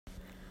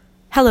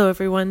Hello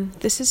everyone,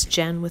 this is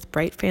Jen with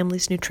Bright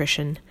Families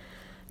Nutrition.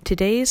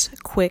 Today's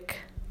quick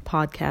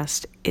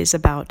podcast is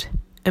about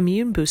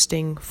immune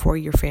boosting for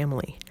your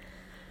family.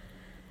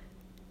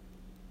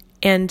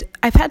 And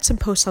I've had some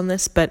posts on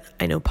this, but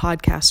I know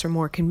podcasts are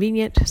more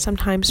convenient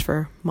sometimes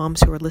for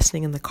moms who are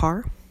listening in the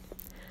car.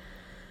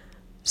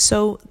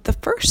 So the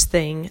first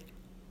thing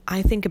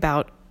I think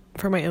about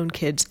for my own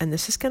kids, and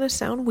this is going to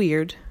sound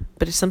weird,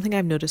 but it's something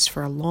I've noticed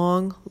for a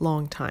long,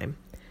 long time,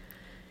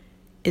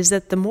 is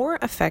that the more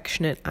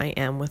affectionate I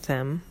am with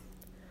them,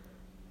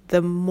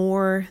 the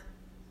more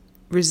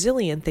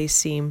resilient they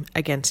seem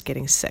against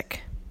getting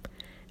sick.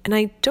 And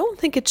I don't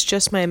think it's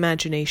just my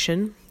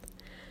imagination.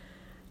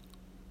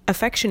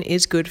 Affection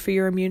is good for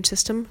your immune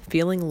system.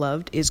 Feeling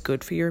loved is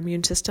good for your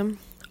immune system.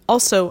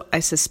 Also, I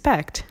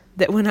suspect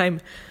that when I'm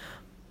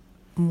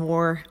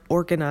more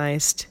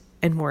organized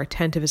and more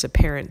attentive as a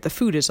parent, the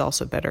food is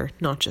also better,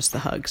 not just the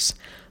hugs.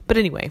 But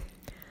anyway,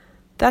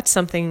 that's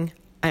something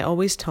I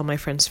always tell my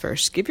friends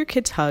first. Give your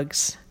kids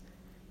hugs.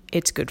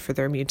 It's good for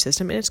their immune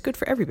system, and it's good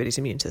for everybody's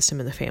immune system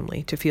in the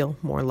family to feel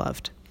more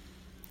loved.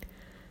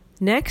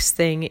 Next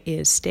thing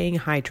is staying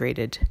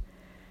hydrated.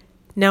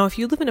 Now, if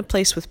you live in a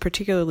place with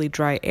particularly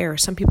dry air,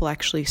 some people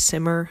actually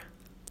simmer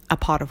a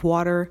pot of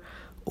water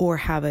or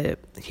have a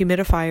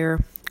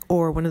humidifier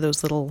or one of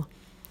those little,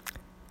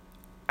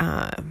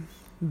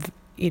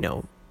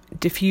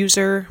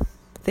 diffuser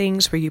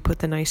things where you put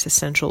the nice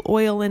essential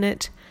oil in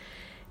it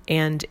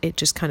and it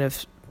just kind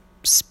of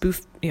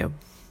poofs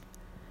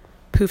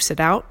it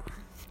out.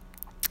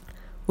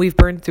 We've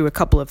burned through a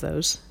couple of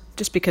those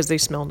just because they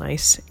smell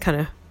nice. It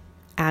kind of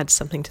adds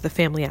something to the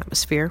family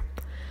atmosphere.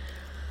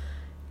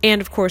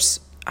 And of course,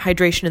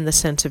 hydration in the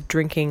sense of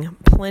drinking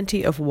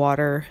plenty of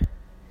water,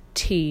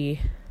 tea,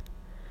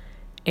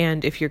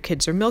 and if your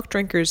kids are milk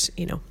drinkers,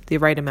 the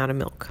right amount of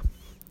milk.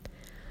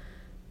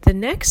 The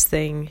next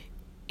thing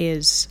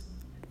is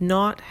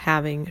not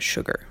having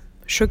sugar.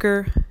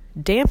 Sugar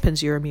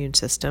dampens your immune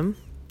system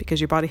because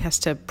your body has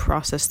to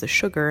process the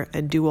sugar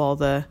and do all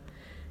the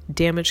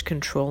damage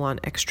control on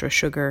extra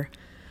sugar,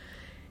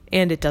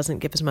 and it doesn't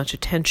give as much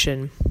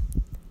attention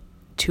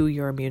to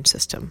your immune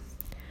system.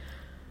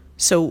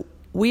 So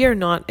we are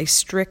not a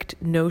strict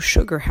no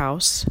sugar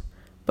house,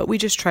 but we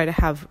just try to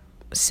have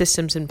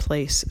systems in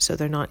place so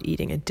they're not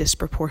eating a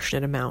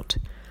disproportionate amount.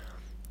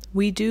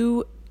 We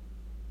do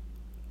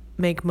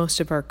make most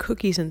of our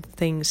cookies and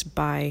things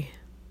by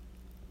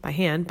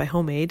hand, by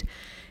homemade,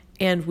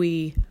 and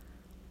we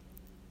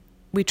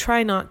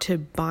try not to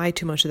buy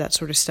too much of that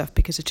sort of stuff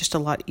because it's just a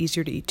lot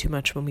easier to eat too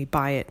much when we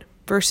buy it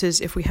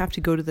versus if we have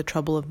to go to the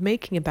trouble of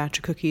making a batch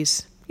of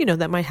cookies,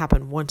 that might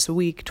happen once a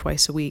week,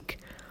 twice a week.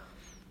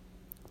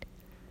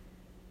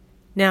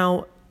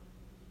 Now,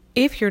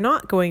 if you're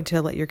not going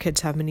to let your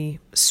kids have many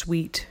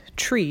sweet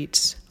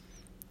treats,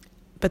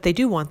 but they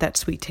do want that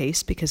sweet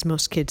taste because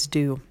most kids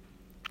do,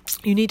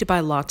 you need to buy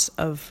lots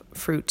of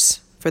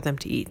fruits for them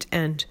to eat.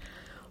 And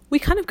we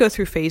kind of go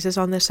through phases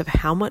on this of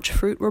how much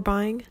fruit we're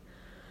buying.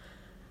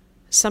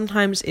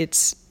 Sometimes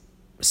it's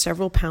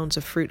several pounds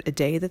of fruit a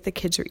day that the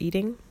kids are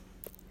eating,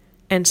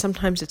 and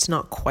sometimes it's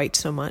not quite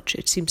so much.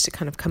 It seems to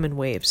kind of come in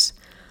waves.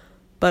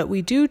 But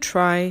we do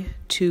try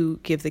to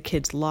give the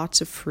kids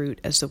lots of fruit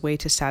as a way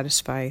to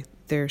satisfy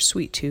their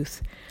sweet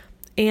tooth,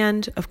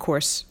 and, of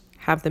course,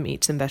 have them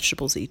eat some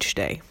vegetables each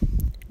day.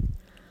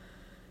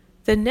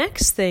 The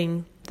next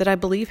thing that I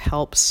believe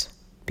helps,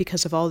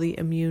 because of all the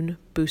immune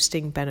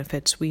boosting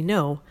benefits we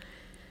know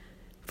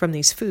from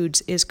these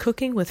foods, is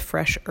cooking with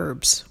fresh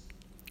herbs,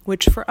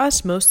 which for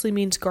us mostly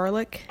means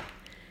garlic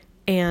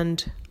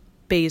and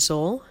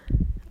basil,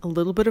 a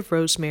little bit of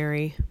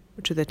rosemary,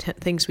 which are the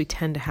things we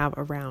tend to have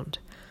around.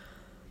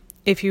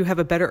 If you have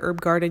a better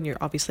herb garden, you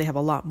obviously have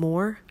a lot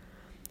more.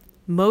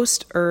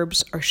 Most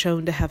herbs are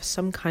shown to have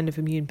some kind of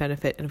immune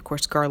benefit, and of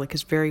course garlic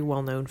is very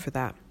well known for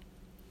that.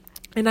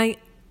 And I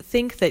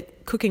think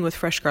that cooking with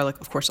fresh garlic,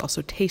 of course,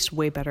 also tastes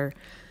way better.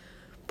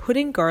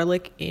 Putting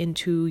garlic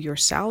into your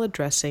salad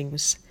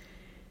dressings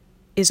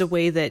is a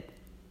way that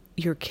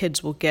your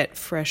kids will get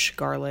fresh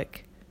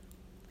garlic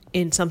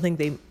in something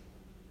they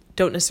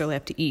don't necessarily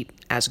have to eat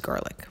as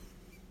garlic.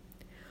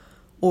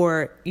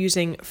 Or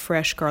using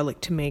fresh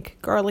garlic to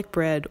make garlic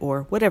bread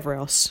or whatever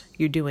else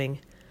you're doing.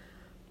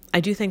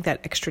 I do think that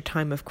extra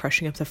time of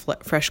crushing up the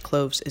fresh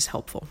cloves is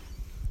helpful.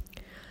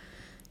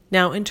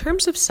 Now, in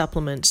terms of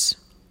supplements,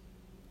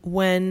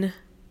 when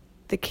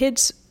the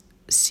kids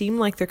seem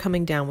like they're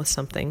coming down with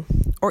something,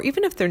 or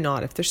even if they're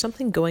not, if there's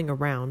something going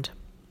around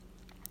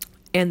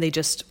and they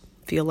just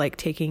feel like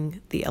taking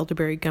the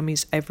elderberry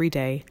gummies every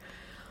day,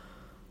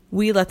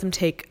 we let them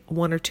take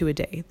 1 or 2 a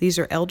day. These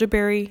are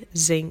elderberry,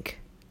 zinc,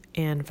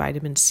 and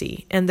vitamin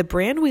C. And the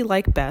brand we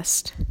like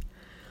best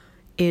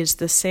is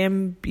the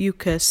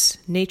Sambucus,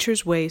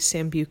 Nature's Way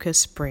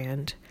Sambucus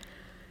brand.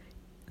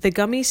 The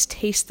gummies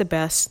taste the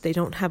best. They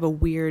don't have a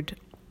weird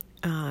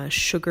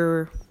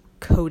sugar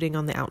coating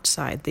on the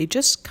outside. They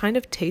just kind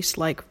of taste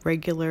like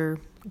regular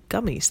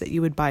gummies that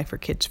you would buy for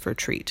kids for a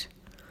treat.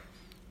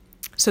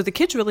 So the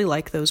kids really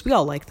like those. We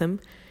all like them.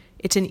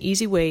 It's an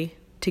easy way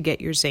to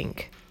get your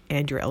zinc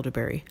and your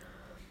elderberry.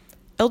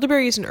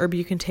 Elderberry is an herb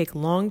you can take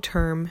long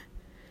term.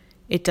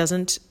 It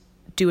doesn't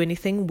do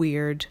anything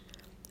weird.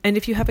 And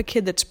if you have a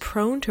kid that's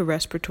prone to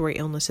respiratory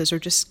illnesses or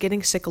just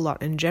getting sick a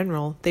lot in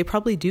general, they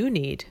probably do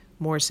need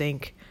more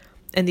zinc,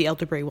 and the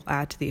elderberry will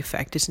add to the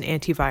effect. It's an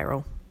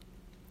antiviral.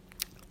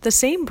 The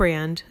same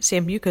brand,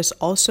 Sambucus,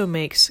 also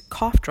makes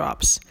cough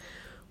drops,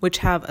 which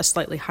have a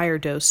slightly higher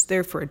dose.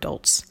 They're for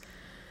adults.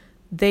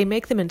 They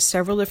make them in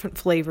several different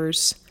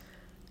flavors.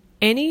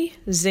 Any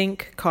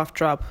zinc cough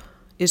drop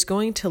is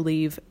going to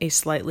leave a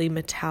slightly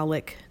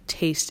metallic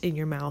taste in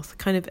your mouth,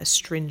 kind of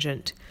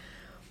astringent.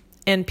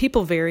 And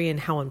people vary in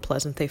how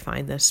unpleasant they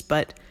find this,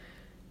 but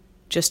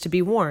just to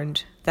be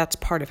warned, that's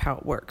part of how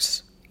it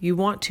works. You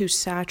want to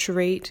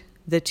saturate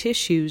the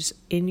tissues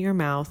in your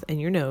mouth and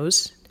your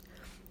nose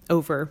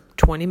over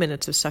 20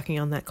 minutes of sucking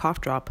on that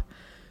cough drop.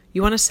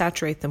 You want to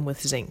saturate them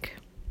with zinc,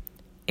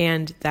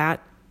 and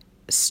that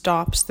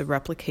stops the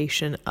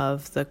replication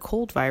of the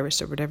cold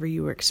virus or whatever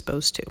you were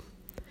exposed to.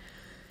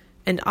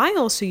 And I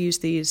also use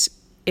these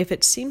if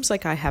it seems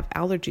like I have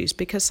allergies,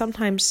 because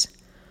sometimes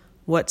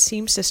what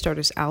seems to start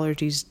as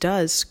allergies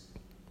does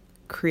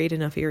create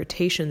enough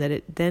irritation that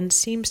it then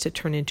seems to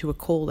turn into a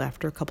cold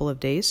after a couple of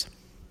days.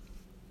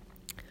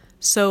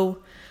 So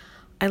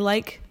I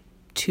like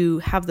to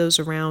have those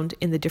around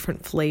in the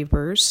different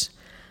flavors.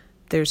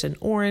 There's an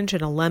orange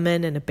and a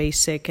lemon and a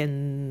basic,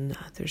 and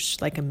there's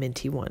like a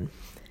minty one.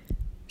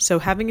 So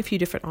having a few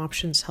different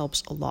options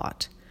helps a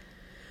lot.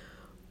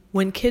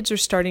 When kids are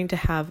starting to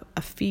have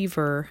a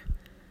fever,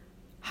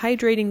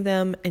 hydrating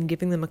them and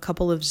giving them a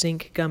couple of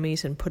zinc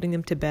gummies and putting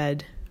them to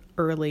bed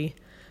early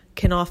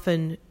can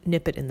often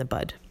nip it in the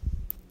bud.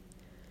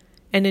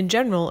 And in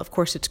general, of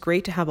course, it's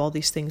great to have all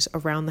these things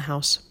around the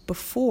house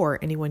before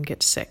anyone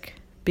gets sick,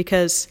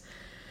 because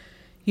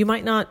you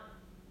might not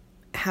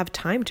have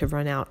time to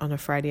run out on a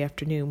Friday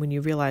afternoon when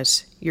you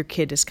realize your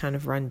kid is kind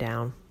of run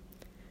down.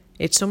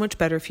 It's so much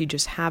better if you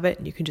just have it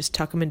and you can just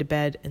tuck them into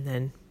bed, and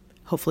then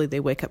hopefully they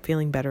wake up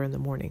feeling better in the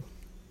morning.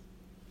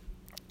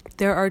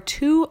 There are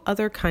two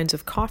other kinds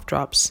of cough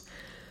drops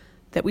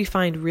that we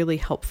find really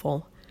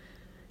helpful.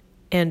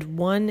 And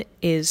one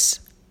is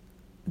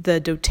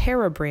the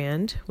doTERRA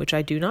brand, which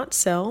I do not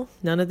sell.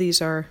 None of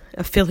these are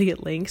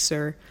affiliate links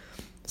or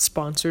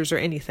sponsors or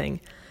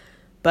anything,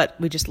 but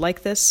we just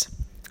like this.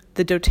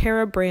 The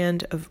doTERRA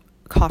brand of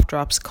cough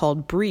drops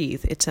called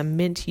Breathe. It's a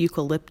mint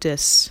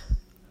eucalyptus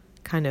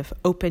kind of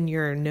open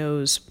your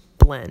nose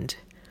blend.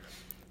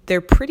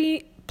 They're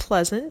pretty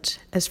pleasant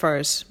as far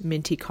as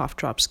minty cough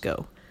drops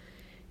go.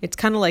 It's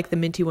kind of like the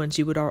minty ones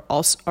you would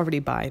also already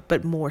buy,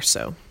 but more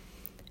so.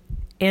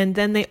 And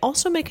then they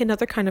also make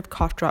another kind of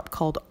cough drop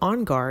called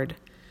On Guard,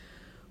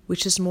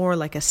 which is more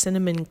like a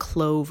cinnamon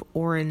clove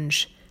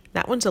orange.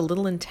 That one's a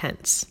little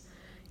intense.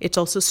 It's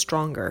also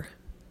stronger.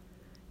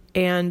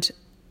 And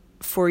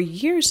for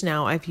years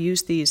now, I've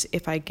used these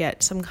if I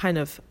get some kind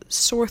of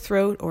sore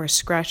throat or a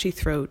scratchy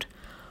throat,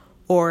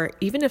 or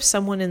even if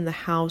someone in the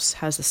house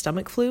has the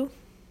stomach flu,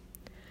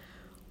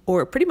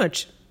 or pretty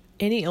much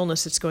any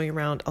illness that's going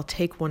around, I'll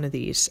take one of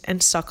these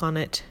and suck on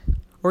it,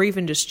 or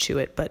even just chew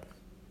it, but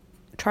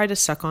try to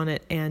suck on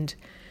it, and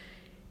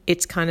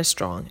it's kind of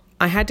strong.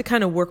 I had to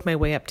kind of work my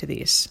way up to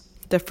these.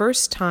 The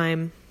first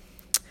time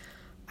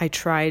I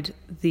tried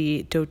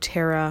the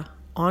doTERRA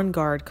On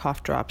Guard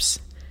cough drops,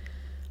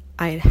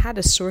 I had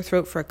a sore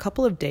throat for a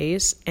couple of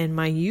days, and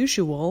my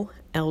usual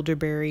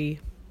elderberry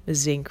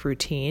zinc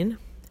routine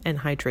and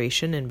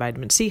hydration and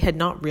vitamin C had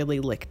not really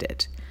licked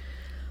it.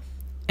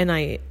 And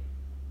I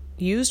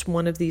used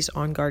one of these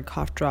On Guard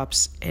cough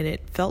drops, and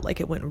it felt like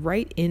it went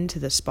right into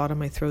the spot on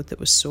my throat that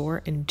was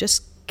sore and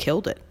just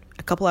killed it.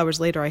 A couple hours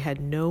later, I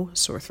had no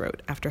sore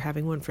throat after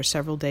having one for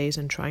several days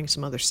and trying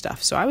some other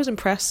stuff. So I was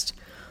impressed,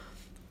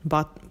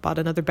 bought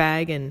another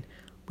bag, and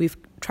we've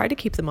tried to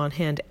keep them on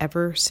hand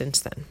ever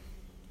since then.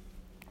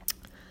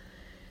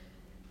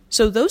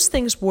 So those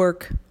things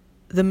work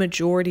the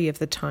majority of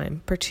the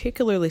time,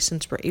 particularly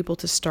since we're able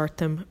to start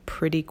them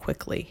pretty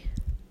quickly.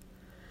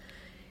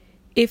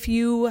 If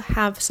you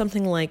have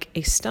something like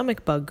a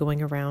stomach bug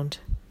going around,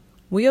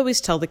 we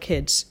always tell the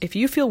kids, if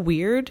you feel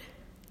weird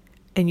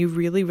and you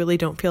really, really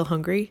don't feel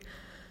hungry,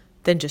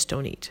 then just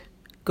don't eat.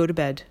 Go to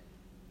bed.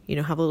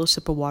 Have a little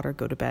sip of water,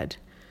 go to bed.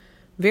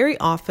 Very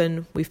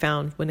often we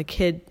found when a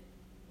kid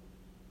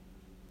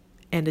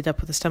ended up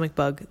with a stomach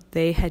bug,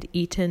 they had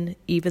eaten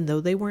even though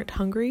they weren't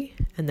hungry,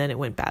 and then it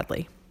went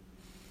badly.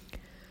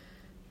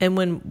 And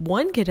when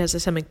one kid has a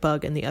stomach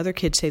bug and the other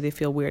kids say they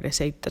feel weird, I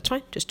say, that's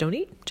fine, just don't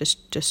eat.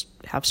 Just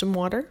have some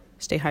water,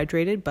 stay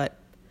hydrated, but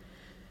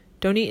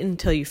don't eat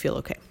until you feel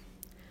okay.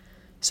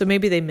 So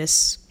maybe they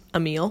miss a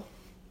meal.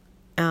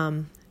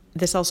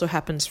 This also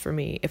happens for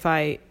me. If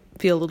I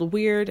feel a little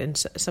weird and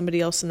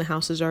somebody else in the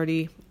house is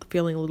already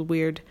feeling a little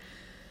weird,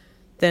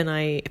 then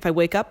if I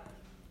wake up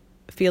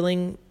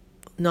feeling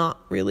not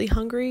really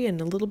hungry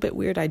and a little bit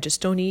weird, I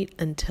just don't eat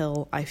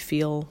until I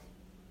feel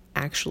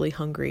actually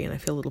hungry and I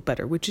feel a little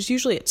better, which is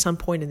usually at some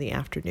point in the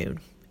afternoon,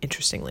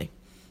 interestingly.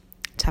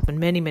 It's happened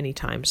many, many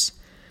times.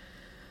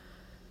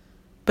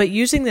 But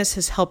using this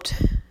has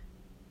helped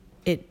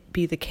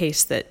be the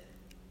case that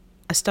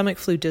a stomach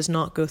flu does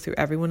not go through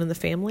everyone in the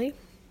family.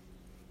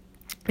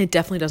 It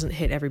definitely doesn't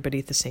hit everybody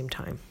at the same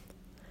time.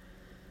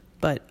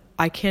 But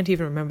I can't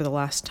even remember the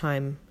last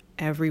time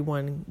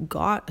everyone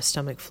got a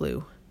stomach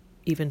flu,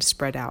 even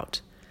spread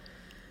out.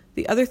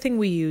 The other thing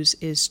we use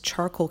is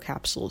charcoal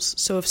capsules.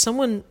 So if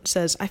someone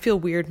says, I feel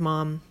weird,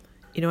 Mom,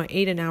 I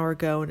ate an hour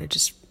ago and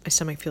my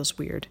stomach feels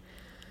weird,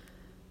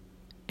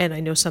 and I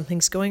know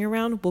something's going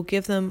around, we'll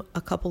give them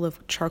a couple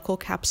of charcoal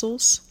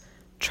capsules.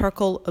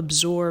 Charcoal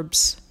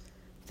absorbs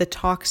the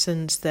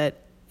toxins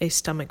that a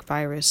stomach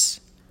virus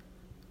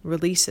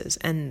releases,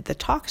 and the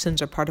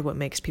toxins are part of what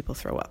makes people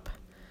throw up.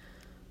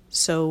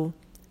 So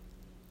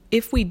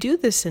if we do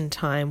this in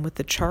time with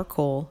the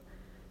charcoal,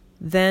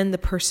 then the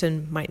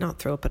person might not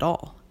throw up at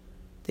all.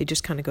 They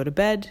just kind of go to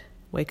bed,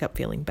 wake up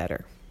feeling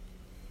better.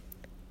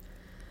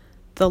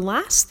 The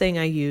last thing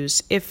I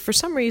use, if for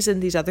some reason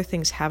these other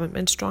things haven't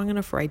been strong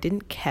enough or I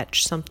didn't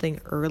catch something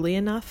early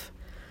enough,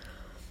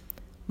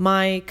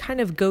 my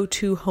kind of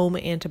go-to home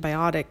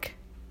antibiotic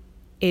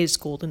is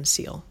Golden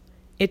Seal.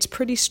 It's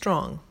pretty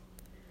strong.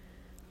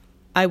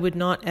 I would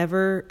not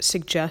ever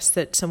suggest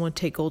that someone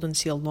take Golden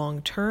Seal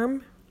long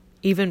term,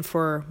 even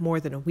for more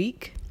than a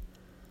week,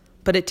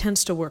 but it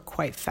tends to work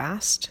quite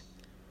fast.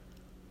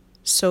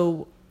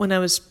 So when I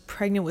was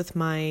pregnant with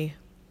my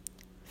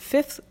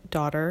 5th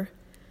daughter,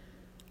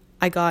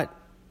 I got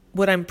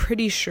what I'm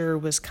pretty sure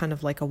was kind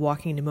of like a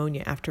walking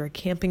pneumonia after a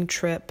camping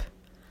trip,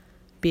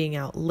 being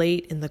out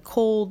late in the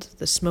cold,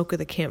 the smoke of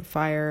the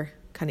campfire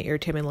kind of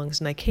irritated my lungs,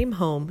 and I came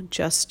home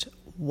just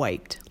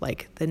wiped.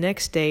 Like the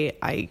next day,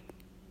 I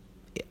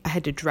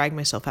had to drag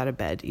myself out of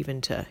bed even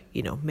to,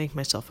 make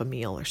myself a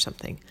meal or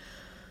something.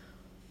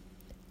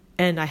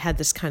 And I had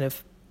this kind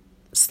of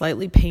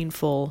slightly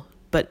painful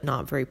but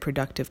not very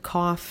productive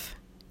cough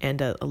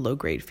and a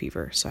low-grade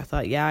fever. So I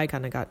thought, I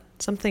kind of got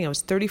something. I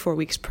was 34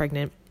 weeks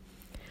pregnant.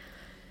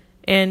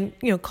 And,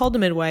 called the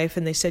midwife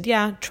and they said,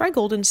 try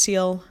Golden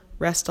Seal,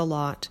 rest a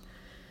lot.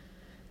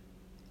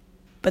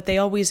 But they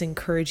always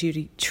encourage you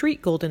to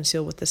treat Golden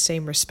Seal with the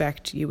same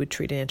respect you would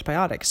treat an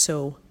antibiotic.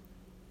 So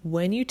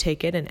when you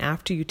take it and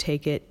after you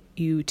take it,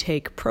 you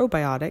take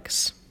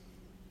probiotics,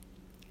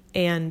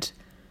 and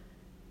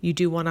you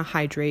do want to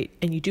hydrate,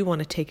 and you do want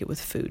to take it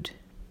with food.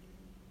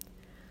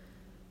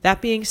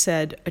 That being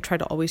said, I try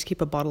to always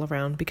keep a bottle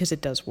around because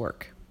it does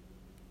work.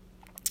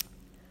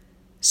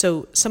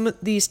 So some of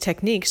these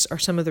techniques are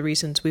some of the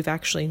reasons we've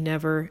actually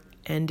never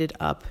ended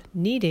up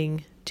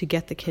needing to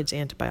get the kids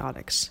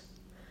antibiotics.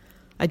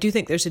 I do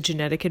think there's a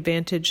genetic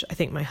advantage. I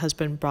think my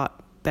husband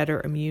brought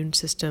better immune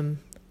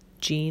system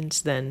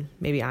genes than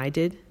maybe I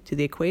did to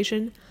the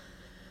equation.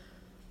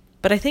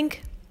 But I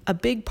think a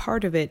big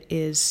part of it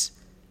is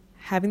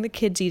having the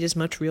kids eat as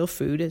much real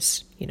food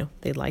as,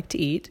 they like to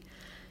eat,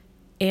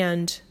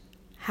 and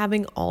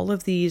having all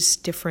of these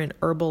different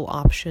herbal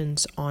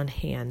options on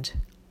hand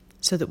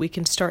so that we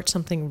can start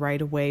something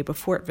right away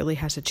before it really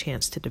has a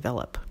chance to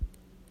develop.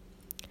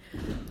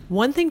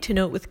 One thing to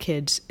note with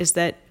kids is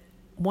that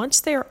once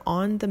they're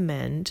on the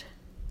mend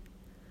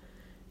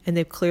and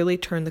they've clearly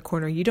turned the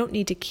corner, you don't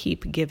need to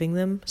keep giving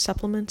them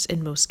supplements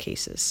in most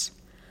cases.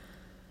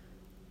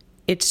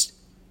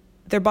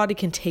 Their body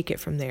can take it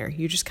from there.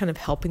 You're just kind of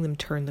helping them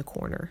turn the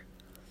corner.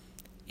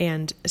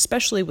 And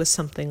especially with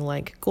something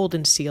like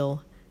Golden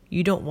Seal,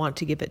 you don't want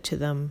to give it to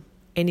them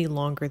any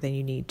longer than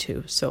you need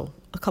to. So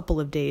a couple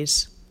of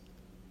days,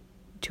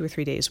 2 or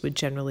 3 days would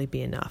generally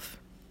be enough.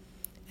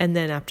 And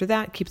then after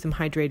that, keep them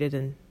hydrated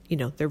and,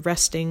 they're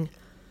resting,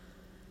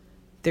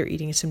 they're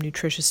eating some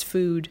nutritious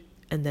food,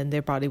 and then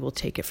their body will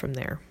take it from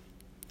there.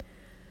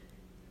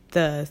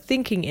 The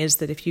thinking is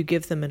that if you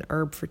give them an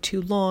herb for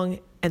too long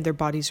and their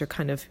bodies are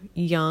kind of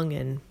young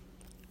and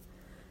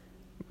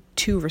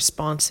too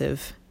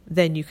responsive,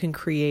 then you can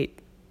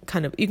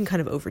kind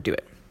of overdo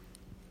it.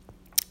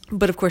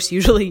 But of course,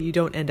 usually you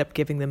don't end up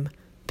giving them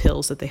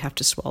pills that they have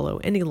to swallow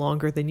any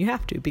longer than you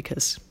have to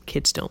because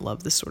kids don't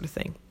love this sort of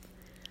thing.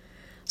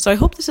 So I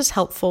hope this is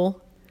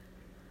helpful.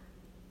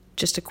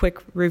 Just a quick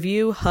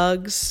review: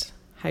 hugs,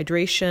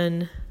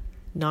 hydration,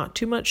 not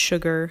too much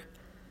sugar,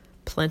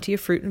 plenty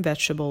of fruit and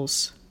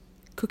vegetables,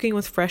 cooking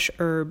with fresh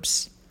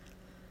herbs.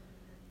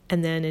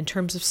 And then in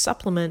terms of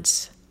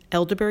supplements,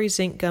 elderberry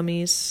zinc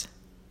gummies.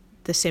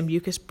 The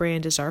Sambucus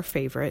brand is our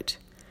favorite.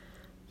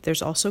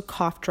 There's also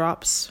cough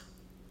drops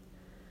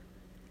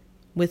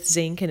with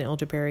zinc and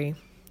elderberry.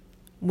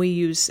 We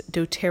use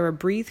doTERRA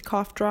Breathe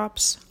cough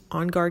drops,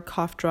 On Guard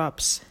cough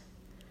drops,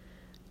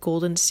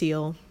 Golden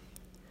Seal.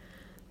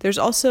 There's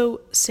also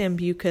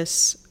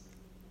Sambucus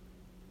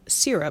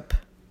syrup,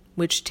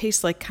 which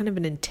tastes like kind of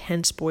an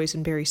intense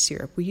boysenberry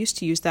syrup. We used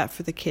to use that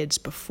for the kids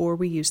before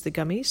we used the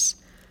gummies,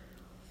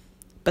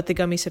 but the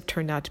gummies have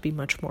turned out to be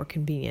much more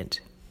convenient.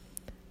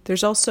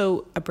 There's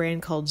also a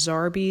brand called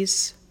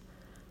Zarbee's,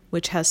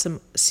 which has some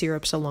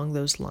syrups along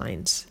those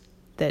lines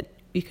that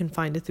you can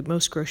find at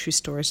most grocery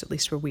stores, at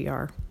least where we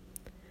are.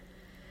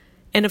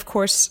 And of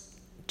course,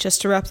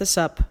 just to wrap this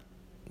up,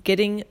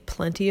 getting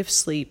plenty of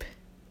sleep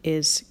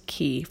is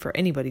key for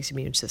anybody's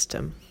immune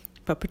system.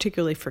 but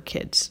particularly for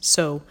kids.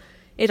 So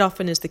it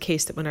often is the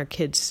case that when our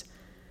kids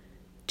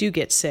do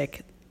get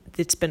sick,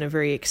 it's been a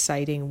very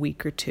exciting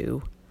week or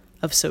two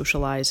of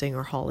socializing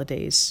or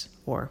holidays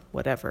or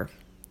whatever.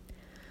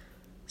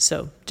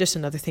 So just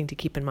another thing to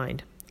keep in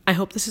mind. I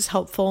hope this is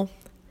helpful.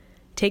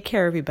 Take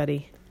care,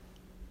 everybody.